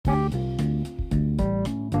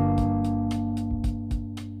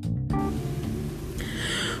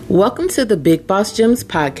Welcome to the Big Boss Gems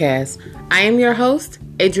podcast. I am your host,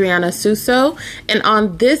 Adriana Suso, and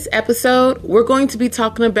on this episode, we're going to be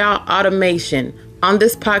talking about automation. On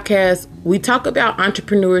this podcast, we talk about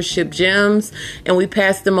entrepreneurship gems and we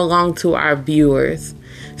pass them along to our viewers.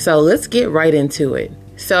 So let's get right into it.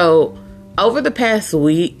 So over the past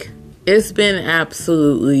week, it's been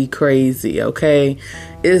absolutely crazy, okay?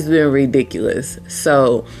 It's been ridiculous.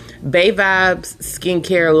 So Bay Vibes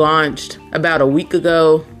skincare launched about a week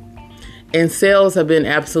ago, and sales have been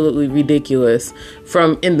absolutely ridiculous.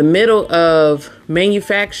 From in the middle of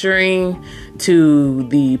manufacturing to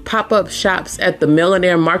the pop-up shops at the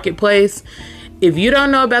Millionaire Marketplace. If you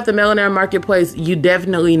don't know about the Millionaire Marketplace, you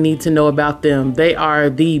definitely need to know about them. They are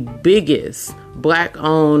the biggest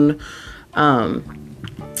Black-owned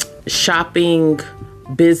shopping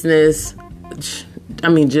business. I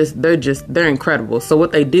mean, they're incredible. So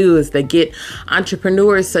what they do is they get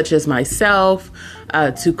entrepreneurs such as myself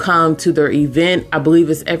to come to their event. I believe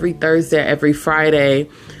it's every Thursday, every Friday,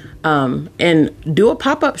 and do a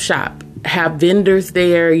pop-up shop. Have vendors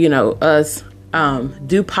there, us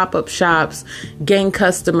do pop-up shops, gain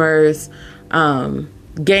customers,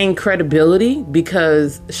 gain credibility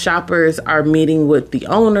because shoppers are meeting with the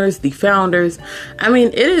owners, the founders. I mean,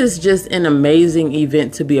 it is just an amazing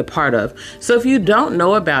event to be a part of. So if you don't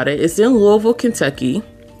know about it, it's in Louisville, Kentucky.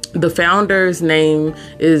 The founder's name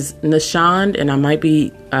is Nishant, and I might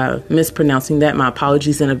be mispronouncing that. My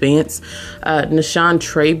apologies in advance. Nishant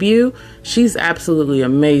Trabue. She's absolutely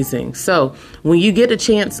amazing. So when you get a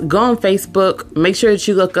chance, go on Facebook. Make sure that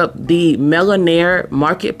you look up the Millionaire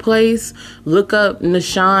Marketplace. Look up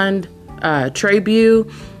Nishant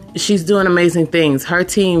Trabue. She's doing amazing things. Her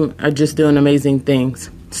team are just doing amazing things.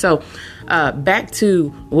 So back to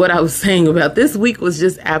what I was saying about this week was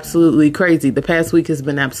just absolutely crazy. The past week has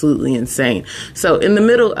been absolutely insane. So in the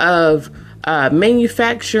middle of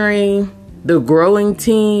manufacturing, the growing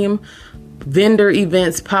team, vendor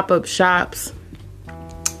events, pop-up shops,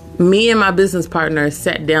 me and my business partner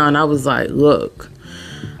sat down. I was like, look,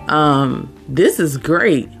 this is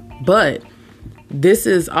great, but this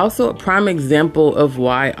is also a prime example of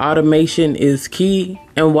why automation is key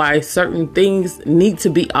and why certain things need to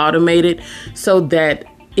be automated so that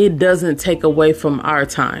it doesn't take away from our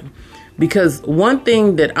time. Because one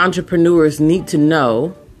thing that entrepreneurs need to know,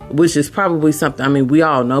 which is probably something, we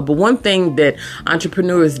all know, but one thing that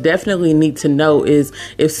entrepreneurs definitely need to know is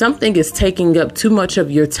if something is taking up too much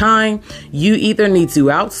of your time, you either need to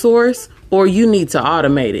outsource or you need to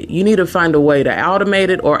automate it. You need to find a way to automate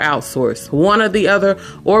it or outsource, one or the other,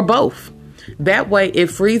 or both. That way it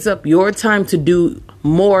frees up your time to do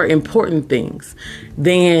more important things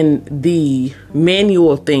than the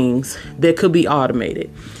manual things that could be automated.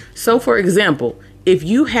 So for example, if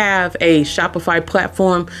you have a Shopify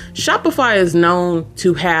platform, Shopify is known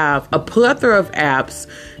to have a plethora of apps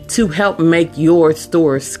to help make your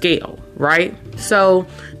store scale, right? So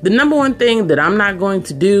the number one thing that I'm not going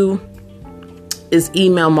to do is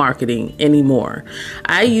email marketing anymore.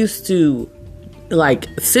 I used to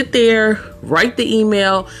sit there, write the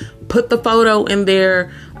email, put the photo in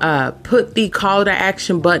there, put the call to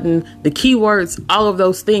action button, the keywords, all of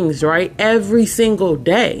those things, right? Every single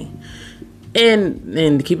day.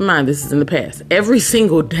 And keep in mind, this is in the past, every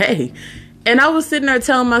single day. And I was sitting there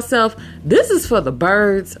telling myself, this is for the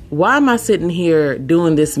birds. Why am I sitting here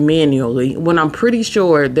doing this manually when I'm pretty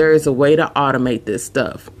sure there is a way to automate this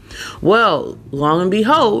stuff? Well, long and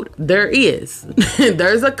behold, there is.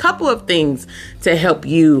 There's a couple of things to help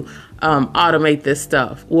you automate this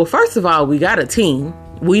stuff. Well, first of all, we got a team.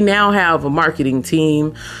 We now have a marketing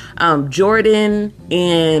team. Jordan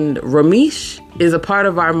and Ramesh is a part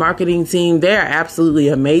of our marketing team. They're absolutely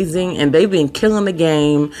amazing, and they've been killing the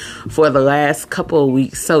game for the last couple of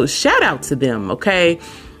weeks. So shout out to them, okay?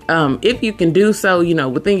 If you can do so,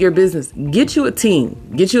 within your business, get you a team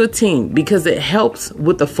because it helps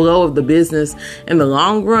with the flow of the business in the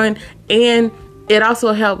long run. And it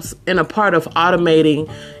also helps in a part of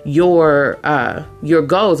automating your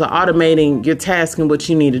goals or automating your task and what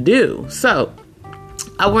you need to do. So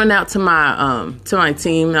I went out to my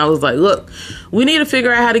team and I was like, look, we need to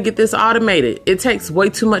figure out how to get this automated. It takes way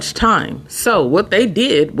too much time. So what they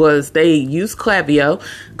did was they used Klaviyo.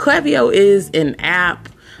 Klaviyo is an app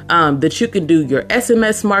that you can do your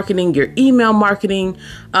SMS marketing, your email marketing.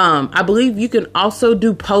 I believe you can also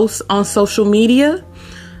do posts on social media.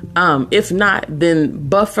 If not, then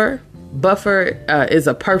Buffer. Buffer is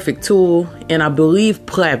a perfect tool, and I believe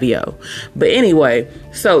Klaviyo. But anyway,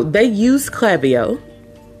 so they use Klaviyo.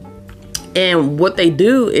 And what they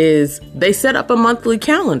do is they set up a monthly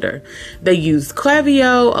calendar. They use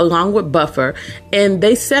Klaviyo along with Buffer, and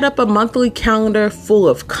they set up a monthly calendar full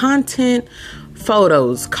of content,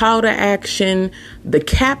 photos, call to action, the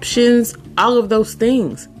captions, all of those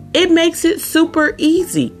things. It makes it super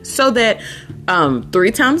easy so that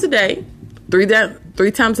 3 times a day,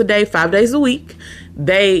 5 days a week,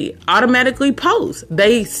 they automatically post.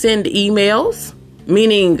 They send emails,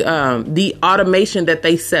 meaning the automation that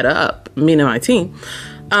they set up, meaning my team.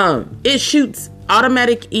 It shoots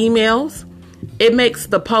automatic emails. It makes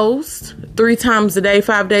the post 3 times a day,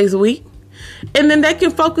 5 days a week. And then they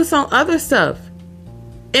can focus on other stuff.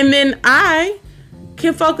 And then I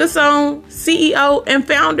can focus on CEO and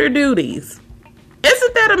founder duties.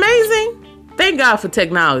 Isn't that amazing? Thank God for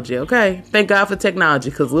technology, okay? Thank God for technology,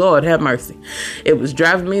 because Lord have mercy. It was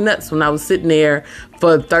driving me nuts when I was sitting there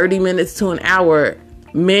for 30 minutes to an hour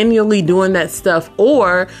manually doing that stuff,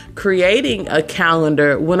 or creating a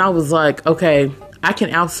calendar when I was like, okay, I can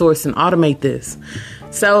outsource and automate this.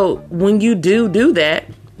 So when you do that,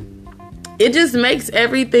 it just makes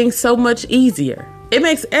everything so much easier. It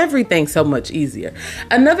makes everything so much easier.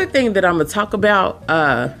 Another thing that I'm going to talk about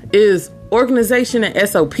is organization and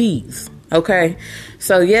SOPs. Okay.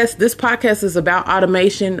 So yes, this podcast is about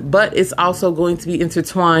automation, but it's also going to be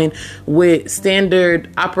intertwined with standard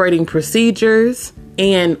operating procedures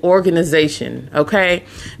and organization. Okay.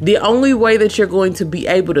 The only way that you're going to be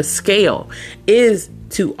able to scale is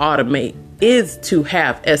to automate, is to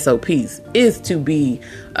have SOPs, is to be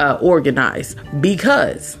organized,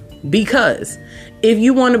 because if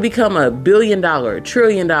you want to become a $1 billion, $1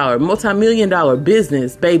 trillion, multi-million dollar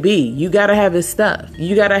business, baby, you got to have this stuff.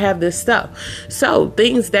 You got to have this stuff. So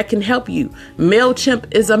things that can help you.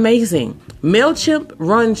 MailChimp is amazing. MailChimp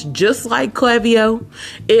runs just like Klaviyo.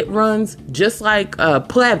 It runs just like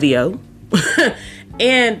Plavio.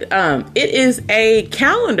 And it is a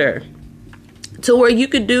calendar to where you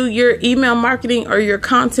could do your email marketing or your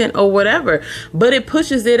content or whatever, but it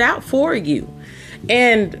pushes it out for you.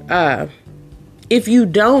 And if you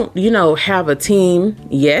don't, have a team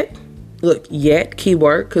yet, yet,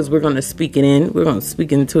 keyword, because we're going to speak it in. We're going to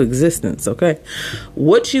speak into existence, okay?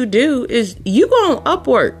 What you do is you go on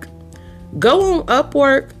Upwork. Go on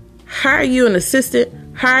Upwork, hire you an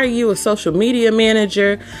assistant, hire you a social media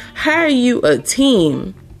manager, hire you a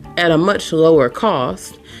team at a much lower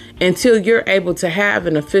cost until you're able to have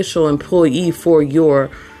an official employee for your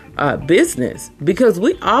business. Because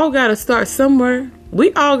we all got to start somewhere.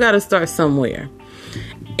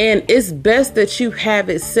 And it's best that you have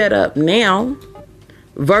it set up now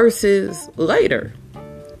versus later.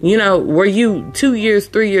 Were you 2 years,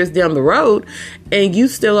 3 years down the road and you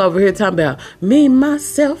still over here talking about me,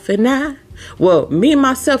 myself, and I? Well, me,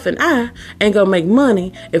 myself, and I ain't gonna make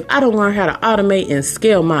money if I don't learn how to automate and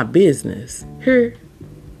scale my business. Here,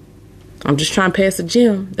 I'm just trying to pass the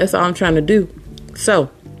gym. That's all I'm trying to do. So,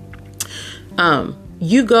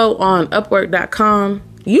 you go on Upwork.com,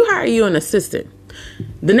 you hire you an assistant.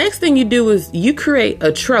 The next thing you do is you create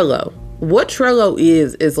a Trello. What Trello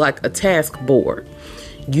is like a task board.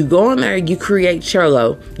 You go on there, you create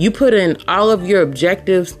Trello. You put in all of your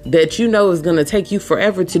objectives that you know is going to take you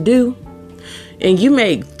forever to do. And you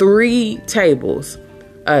make 3 tables.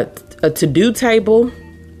 A to-do table,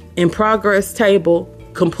 in progress table,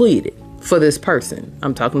 completed for this person.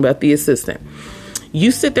 I'm talking about the assistant.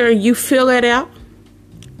 You sit there and you fill that out.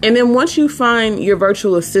 And then once you find your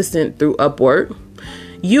virtual assistant through Upwork,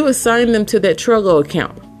 you assign them to that Trello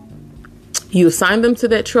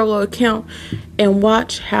account. And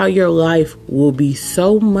watch how your life will be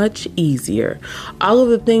so much easier. All of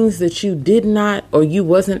the things that you did not or you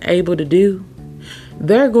wasn't able to do,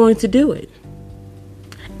 they're going to do it.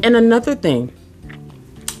 And another thing,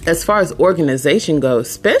 as far as organization goes,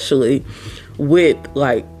 especially with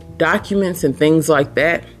like documents and things like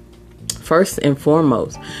that, first and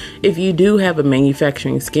foremost, if you do have a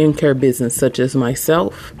manufacturing skincare business such as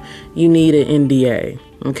myself, you need an NDA,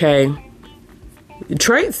 okay?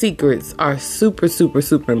 Trade secrets are super, super,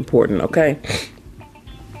 super important, okay?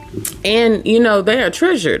 And, they are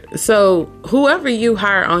treasured. So whoever you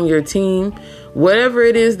hire on your team, whatever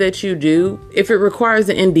it is that you do, if it requires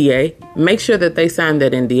an NDA, make sure that they sign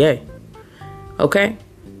that NDA, okay?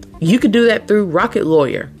 You could do that through Rocket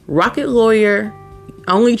Lawyer. Rocket Lawyer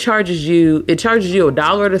only charges you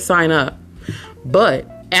 $1 to sign up. But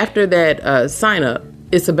after that sign up,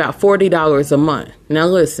 it's about $40 a month. Now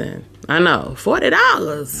listen, I know, $40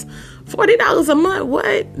 a month.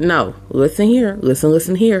 What? No,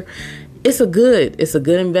 listen here. It's a good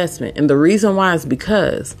investment. And the reason why is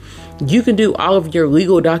because you can do all of your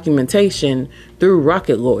legal documentation through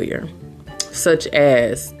Rocket Lawyer, such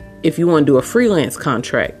as if you want to do a freelance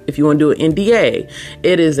contract, if you want to do an NDA,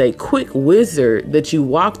 it is a quick wizard that you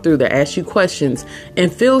walk through that asks you questions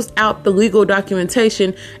and fills out the legal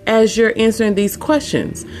documentation as you're answering these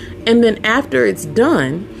questions. And then after it's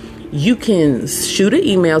done, you can shoot an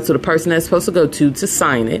email to the person that's supposed to go to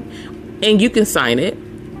sign it, and you can sign it,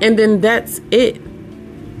 and then that's it.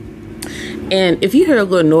 And if you hear a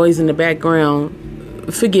little noise in the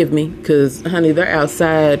background, forgive me, because, honey, they're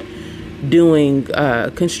outside doing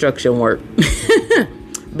construction work.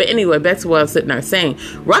 But anyway, back to what I was sitting there saying.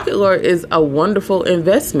 Rocket Lawyer is a wonderful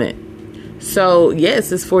investment. So,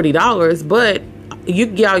 yes, it's $40, but you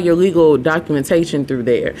get all your legal documentation through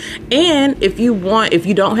there. And if you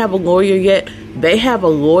don't have a lawyer yet, they have a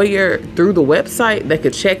lawyer through the website that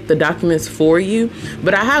could check the documents for you.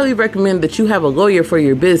 But I highly recommend that you have a lawyer for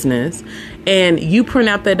your business, and you print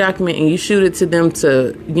out that document and you shoot it to them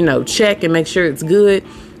to, check and make sure it's good,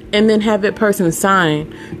 and then have that person sign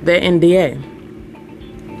the NDA.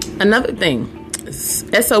 Another thing,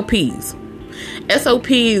 SOPs.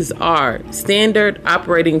 SOPs are standard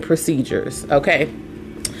operating procedures, okay?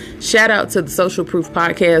 Shout out to the Social Proof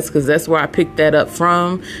Podcast, because that's where I picked that up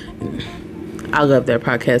from. I love their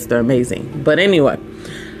podcast. They're amazing. But anyway,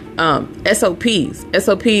 SOPs,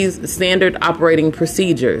 standard operating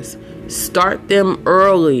procedures. Start them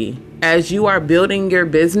early. As you are building your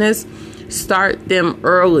business, start them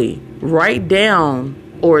early. Write down,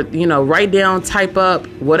 type up,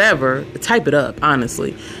 whatever. Type it up,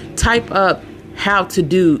 honestly. Type up how to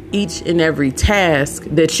do each and every task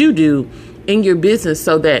that you do in your business,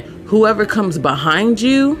 so that whoever comes behind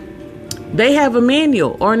you, they have a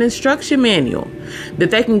manual or an instruction manual that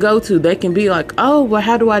they can go to. They can be like, oh, well,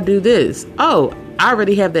 how do I do this? Oh, I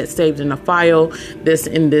already have that saved in a file that's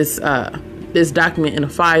in this document in a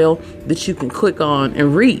file that you can click on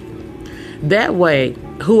and read. That way,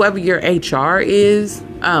 whoever your HR is,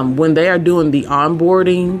 when they are doing the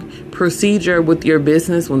onboarding procedure with your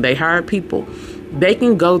business, when they hire people, they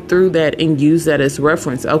can go through that and use that as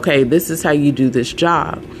reference. Okay, this is how you do this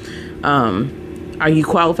job. Are you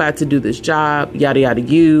qualified to do this job? Yada, yada,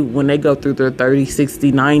 you. When they go through their 30,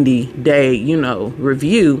 60, 90 day,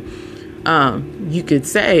 review, you could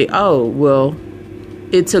say, oh, well,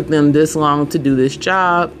 it took them this long to do this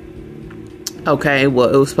job. Okay,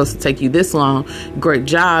 well, it was supposed to take you this long. Great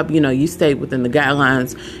job. You stayed within the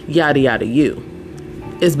guidelines, yada, yada, you.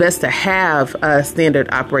 It's best to have standard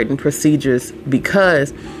operating procedures,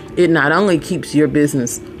 because it not only keeps your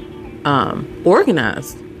business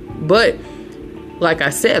organized, but like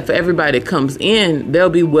I said, for everybody that comes in,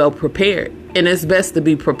 they'll be well prepared. And it's best to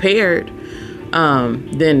be prepared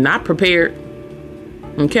than not prepared.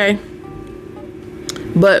 Okay.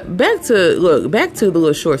 But back to the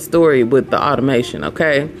little short story with the automation.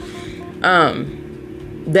 Okay.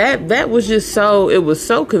 That was just it was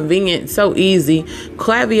so convenient, so easy.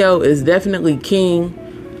 Klaviyo is definitely king.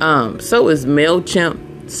 So is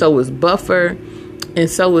MailChimp, so is Buffer, and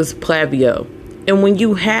so is Klaviyo. And when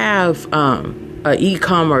you have an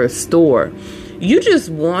e-commerce store, you just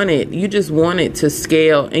want it to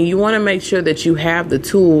scale, and you want to make sure that you have the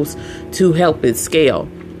tools to help it scale.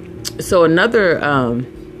 So another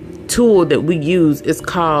tool that we use is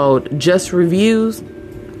called Just Reviews.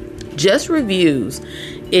 Just Reviews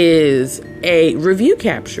is a review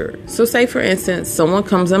capture. So say, for instance, someone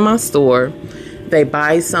comes in my store, they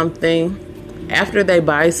buy something. After they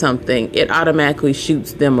buy something, it automatically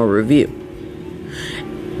shoots them a review.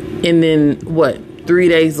 And then 3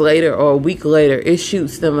 days later or a week later, it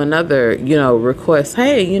shoots them another, request.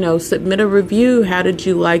 Hey, submit a review. How did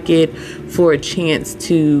you like it, for a chance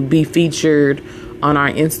to be featured on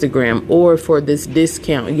our Instagram, or for this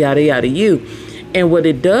discount, yada, yada, you. And what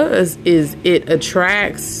it does is it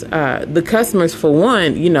attracts the customers, for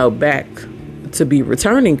one, back to be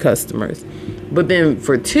returning customers. But then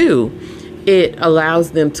for two, it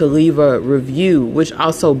allows them to leave a review, which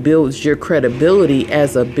also builds your credibility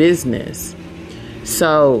as a business.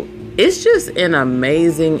 So it's just an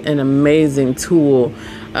amazing tool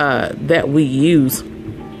that we use.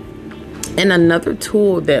 And another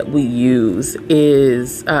tool that we use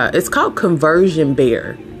is it's called Conversion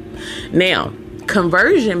Bear. Now,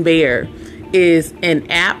 Conversion Bear is an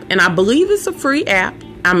app, and I believe it's a free app.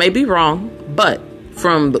 I may be wrong, but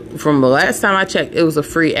from the last time I checked, it was a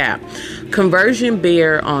free app. Conversion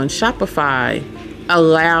Bear on Shopify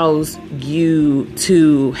allows you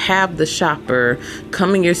to have the shopper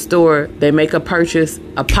come in your store. They make a purchase,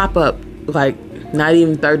 a pop-up, like not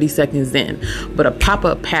even 30 seconds in, but a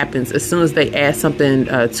pop-up happens as soon as they add something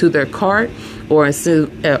to their cart, or as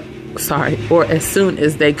soon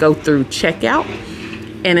as they go through checkout,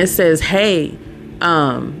 and it says, hey,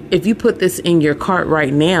 if you put this in your cart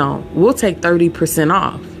right now, we'll take 30%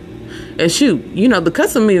 off. And shoot, the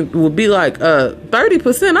customer will be like,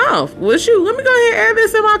 30% off. Well, shoot, let me go ahead and add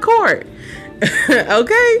this in my cart.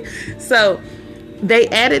 Okay? So they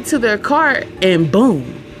add it to their cart and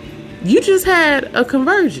boom, you just had a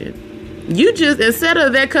conversion. You just, instead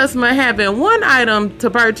of that customer having one item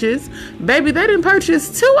to purchase, baby, they didn't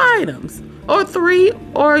purchase 2 items or 3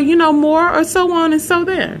 or, more or so on and so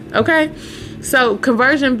there. Okay? So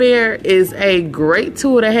Conversion Bear is a great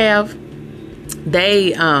tool to have.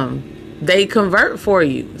 They convert for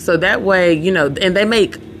you. So that way, and they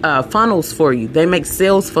make funnels for you. They make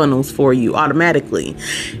sales funnels for you automatically.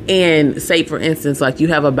 And say, for instance, like you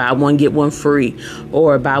have a buy one, get one free,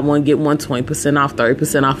 or buy one, get one 20% off,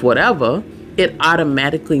 30% off, whatever. It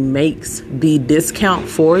automatically makes the discount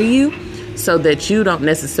for you so that you don't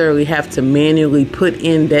necessarily have to manually put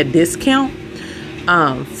in that discount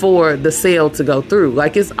for the sale to go through.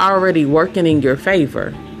 Like, it's already working in your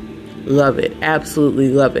favor. Love it. Absolutely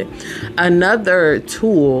love it. Another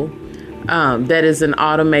tool that is an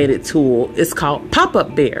automated tool is called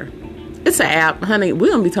Pop-Up Bear. It's an app, honey.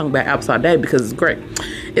 We're going to be talking about apps all day because it's great.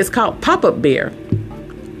 It's called Pop-Up Bear.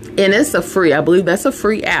 And it's I believe that's a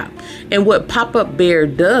free app. And what Pop-Up Bear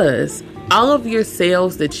does, all of your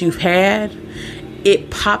sales that you've had, it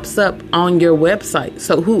pops up on your website.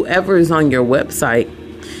 So whoever is on your website,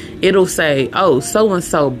 it'll say, oh,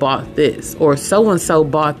 so-and-so bought this, or so-and-so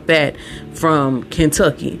bought that from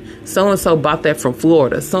Kentucky. So-and-so bought that from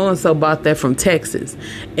Florida. So-and-so bought that from Texas.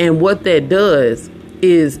 And what that does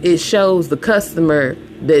is it shows the customer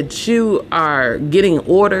that you are getting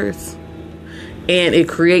orders, and it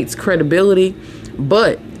creates credibility,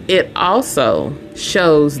 but it also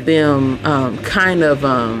shows them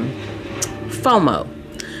FOMO,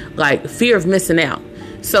 like fear of missing out.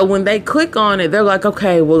 So when they click on it, they're like,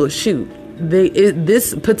 okay, well, shoot,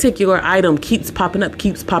 this particular item keeps popping up,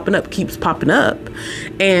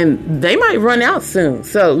 and they might run out soon.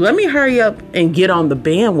 So let me hurry up and get on the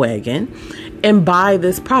bandwagon and buy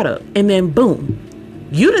this product. And then boom,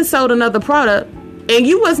 you done sold another product and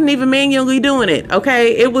you wasn't even manually doing it.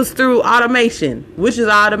 Okay. It was through automation, which is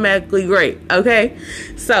automatically great. Okay.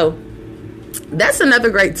 So that's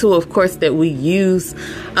another great tool, of course, that we use.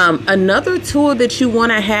 Another tool that you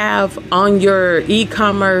want to have on your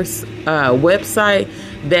e-commerce website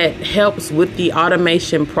that helps with the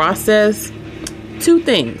automation process. 2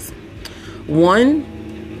 things.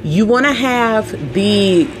 One, you want to have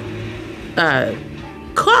the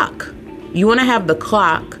clock. You want to have the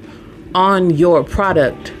clock on your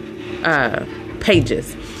product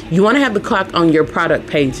pages. You want to have the clock on your product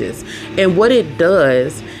pages. And what it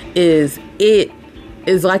does is it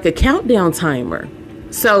is like a countdown timer.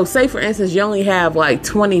 So say, for instance, you only have like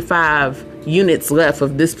 25 units left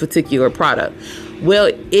of this particular product.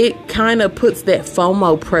 Well, it kind of puts that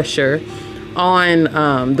FOMO pressure on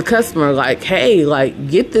the customer, like, hey, like,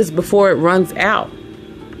 get this before it runs out.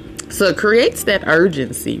 So it creates that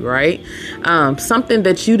urgency, right? Something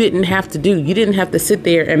that you didn't have to do. You didn't have to sit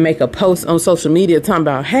there and make a post on social media talking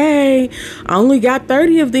about, hey, I only got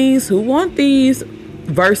 30 of these. Who want these?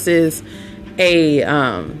 Versus a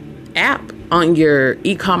app on your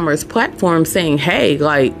e-commerce platform saying, hey,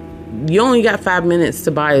 like, you only got 5 minutes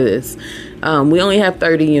to buy this. We only have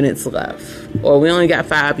 30 units left, or we only got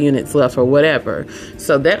 5 units left, or whatever.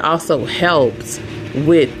 So that also helps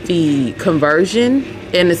with the conversion,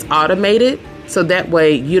 and it's automated. So that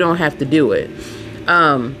way you don't have to do it.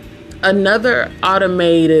 Another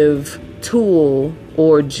automative tool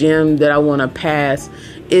or gem that I want to pass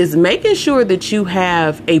is making sure that you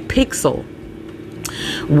have a pixel.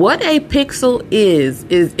 What a pixel is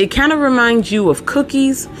it kind of reminds you of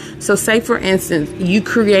cookies. So say, for instance, you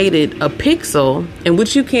created a pixel, and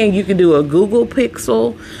which you can do a Google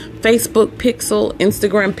pixel, Facebook pixel,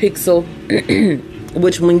 Instagram pixel,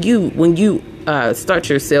 which when you start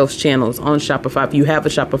your sales channels on Shopify, if you have a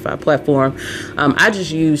Shopify platform, I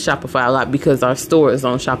just use Shopify a lot because our store is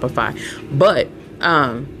on Shopify, but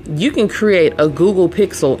you can create a Google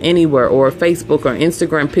pixel anywhere, or a Facebook or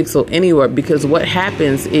Instagram pixel anywhere, because what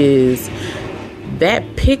happens is that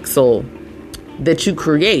pixel that you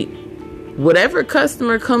create, whatever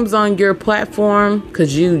customer comes on your platform,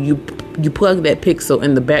 because you plug that pixel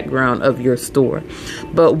in the background of your store,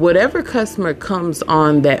 but whatever customer comes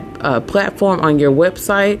on that platform on your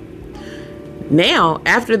website, now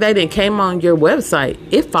after they then came on your website,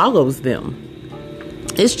 it follows them.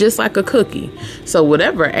 It's just like a cookie. So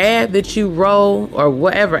whatever ad that you roll, or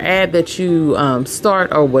whatever ad that you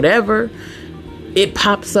start, or whatever, it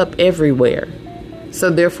pops up everywhere. So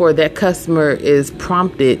therefore that customer is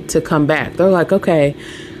prompted to come back. They're like, okay,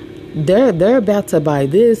 they're about to buy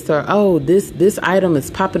this, or oh, this item is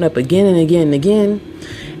popping up again and again and again,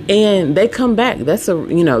 and they come back. That's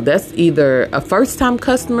that's either a first time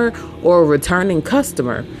customer or a returning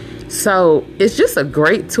customer. So it's just a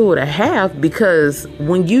great tool to have, because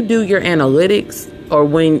when you do your analytics, or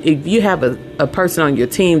if you have a person on your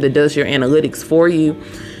team that does your analytics for you,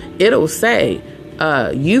 it'll say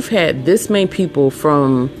you've had this many people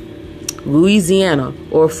from Louisiana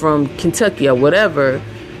or from Kentucky or whatever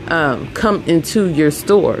come into your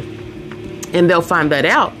store, and they'll find that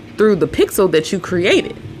out through the pixel that you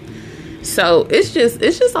created. So it's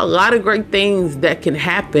just a lot of great things that can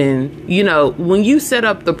happen, when you set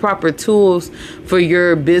up the proper tools for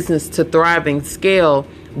your business to thrive and scale,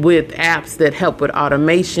 with apps that help with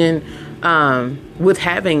automation, with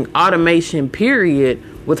having automation, period,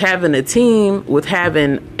 with having a team, with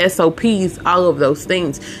having SOPs, all of those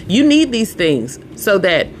things. You need these things so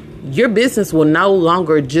that your business will no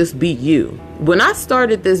longer just be you. When I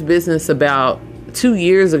started this business about 2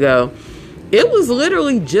 years ago, it was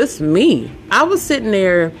literally just me. I was sitting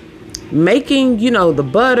there making, the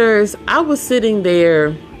butters. I was sitting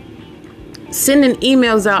there sending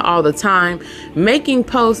emails out all the time, making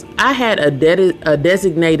posts. I had a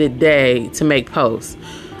designated day to make posts.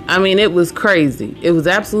 I mean, it was crazy. It was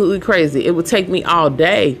absolutely crazy. It would take me all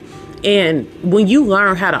day. And when you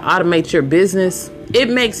learn how to automate your business, it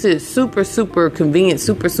makes it super, super convenient,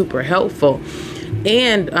 super, super helpful.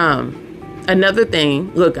 And another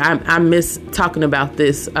thing, look, I miss talking about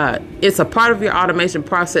this. It's a part of your automation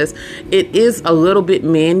process. It is a little bit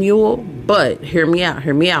manual, but hear me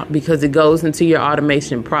out, because it goes into your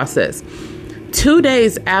automation process. 2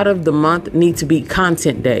 days out of the month need to be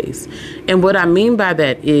content days. And what I mean by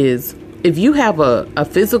that is, if you have a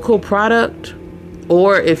physical product,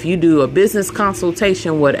 or if you do a business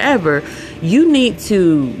consultation, whatever, you need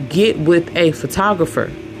to get with a photographer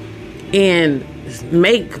and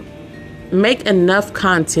make enough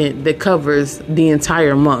content that covers the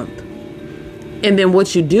entire month. And then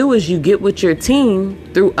what you do is you get with your team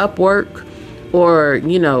through Upwork, or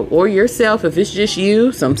yourself. If it's just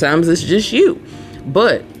you, sometimes it's just you.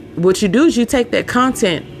 But what you do is you take that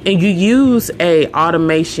content and you use a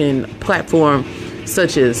automation platform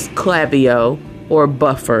such as Klaviyo or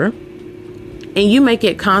Buffer, and you make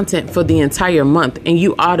it content for the entire month, and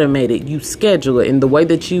you automate it, you schedule it. And the way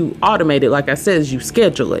that you automate it, like I said, is you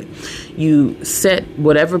schedule it. You set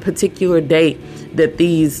whatever particular date that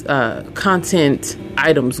these content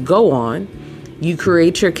items go on. You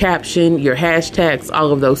create your caption, your hashtags,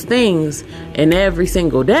 all of those things. And every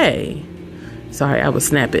single day,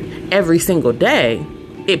 every single day,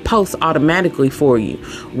 it posts automatically for you.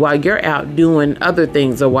 While you're out doing other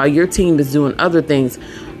things, or while your team is doing other things,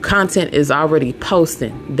 content is already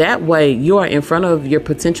posting. That way you are in front of your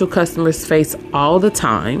potential customers' face all the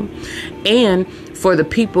time. And for the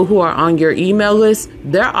people who are on your email list,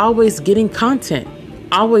 they're always getting content.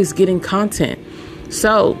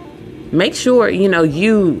 So make sure,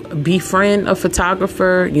 you befriend a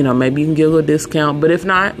photographer. Maybe you can get a little discount. But if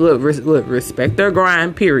not, look, respect their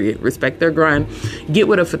grind, period. Respect their grind. Get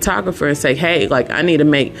with a photographer and say, hey, I need to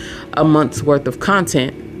make a month's worth of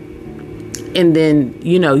content. And then,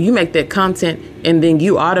 you make that content, and then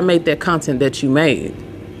you automate that content that you made.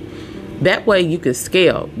 That way you can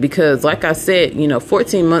scale. Because like I said,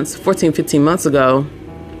 15 months ago,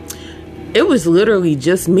 it was literally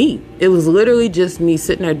just me. It was literally just me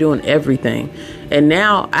sitting there doing everything. And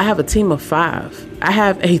now I have a team of 5. I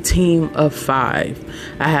have an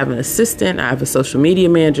assistant. I have a social media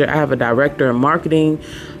manager. I have a director of marketing.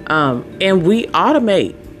 And we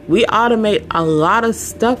automate. We automate a lot of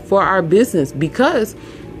stuff for our business, because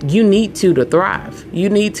you need to thrive. You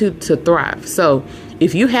need to thrive. So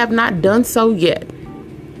if you have not done so yet,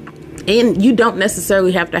 and you don't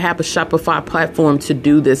necessarily have to have a Shopify platform to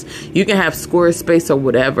do this. You can have Squarespace or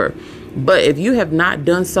whatever. But if you have not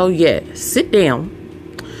done so yet, sit down,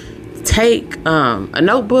 take a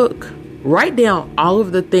notebook, write down all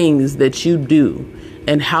of the things that you do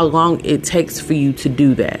and how long it takes for you to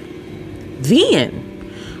do that. Then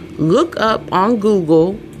look up on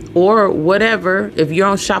Google or whatever. If you're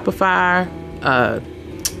on Shopify,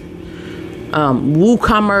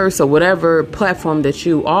 WooCommerce, or whatever platform that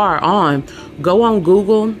you are on, go on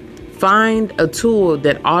Google, find a tool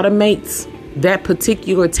that automates that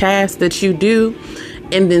particular task that you do,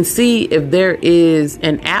 and then see if there is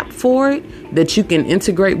an app for it that you can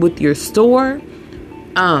integrate with your store,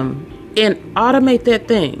 and automate that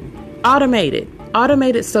thing. Automate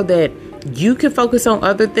it so that you can focus on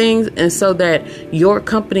other things, and so that your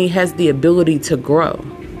company has the ability to grow.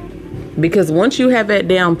 Because once you have that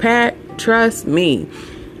down pat, trust me,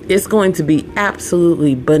 It's going to be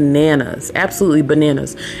absolutely bananas. Absolutely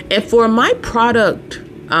bananas. And for my product,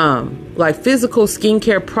 like physical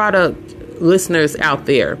skincare product listeners out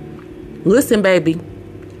there, listen, baby,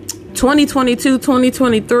 2022,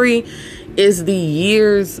 2023 is the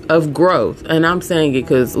years of growth. And I'm saying it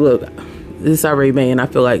because, look, this already May, and I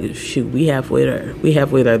feel like, shoot, we halfway there.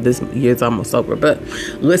 This year's almost over. But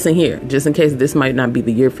listen here, just in case this might not be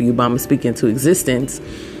the year for you, but I'm speaking into existence.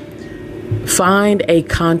 Find a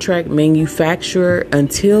contract manufacturer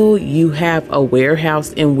until you have a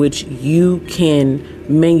warehouse in which you can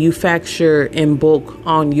manufacture in bulk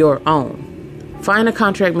on your own. Find a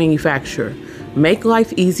contract manufacturer. Make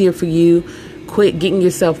life easier for you. Quit getting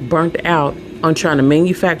yourself burnt out on trying to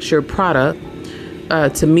manufacture product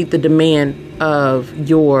to meet the demand of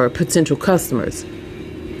your potential customers.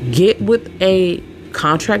 Get with a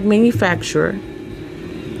contract manufacturer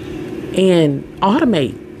and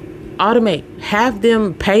automate. Have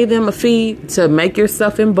them, pay them a fee to make your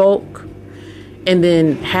stuff in bulk, and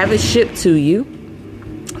then have it shipped to you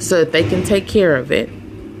so that they can take care of it.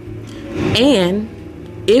 And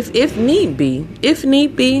if need be,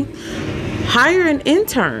 hire an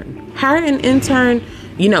intern,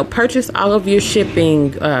 purchase all of your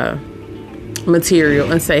shipping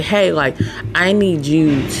material and say, hey, like, I need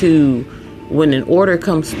you to, when an order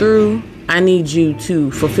comes through, I need you to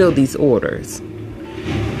fulfill these orders.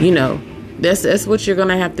 That's what you're going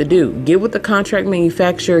to have to do. Get with the contract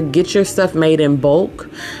manufacturer, get your stuff made in bulk.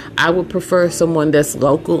 I would prefer someone that's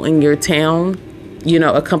local in your town,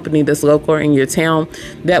 a company that's local in your town.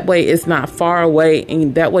 That way it's not far away,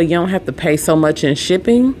 and that way you don't have to pay so much in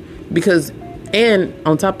shipping. And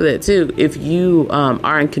on top of that too, if you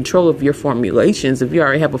are in control of your formulations, if you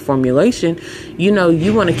already have a formulation, you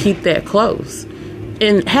want to keep that close.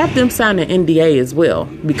 And have them sign an NDA as well,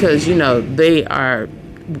 because, they are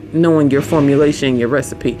knowing your formulation, your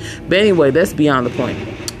recipe. But anyway, that's beyond the point.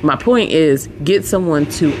 My point is, get someone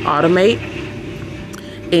to automate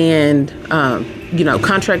and,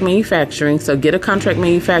 contract manufacturing. So get a contract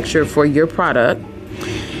manufacturer for your product,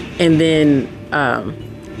 and then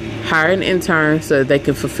hire an intern so that they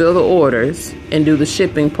can fulfill the orders and do the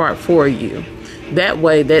shipping part for you. That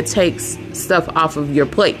way, that takes stuff off of your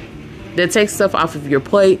plate.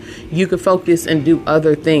 You can focus and do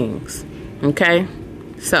other things. Okay?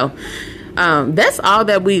 So that's all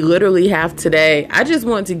that we literally have today. I just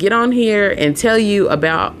wanted to get on here and tell you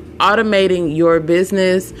about automating your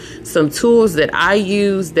business, some tools that I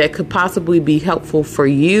use that could possibly be helpful for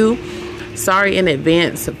you. Sorry in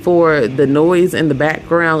advance for the noise in the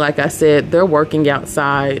background. Like I said, they're working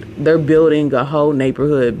outside. They're building a whole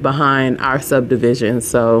neighborhood behind our subdivision.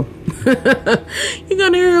 So you're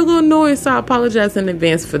going to hear a little noise. So I apologize in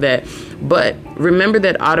advance for that. But remember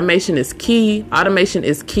that automation is key. Automation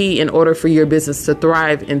is key in order for your business to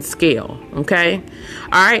thrive and scale. Okay.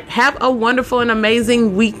 All right. Have a wonderful and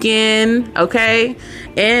amazing weekend. Okay.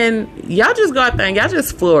 And y'all just go out there and y'all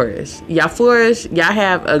just flourish. Y'all flourish. Y'all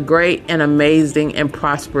have a great and amazing and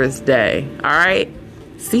prosperous day. All right.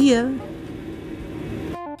 See ya.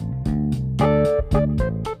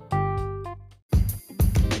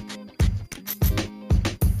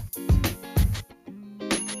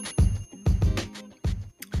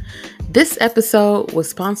 This episode was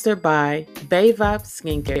sponsored by Bae Vibes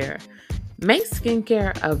Skincare. Make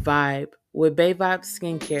skincare a vibe with Bae Vibes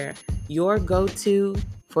Skincare, your go-to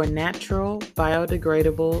for natural,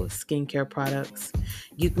 biodegradable skincare products.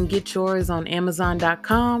 You can get yours on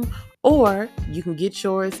Amazon.com, or you can get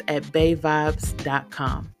yours at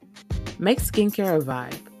BaeVibes.com. Make skincare a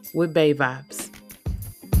vibe with Bae Vibes.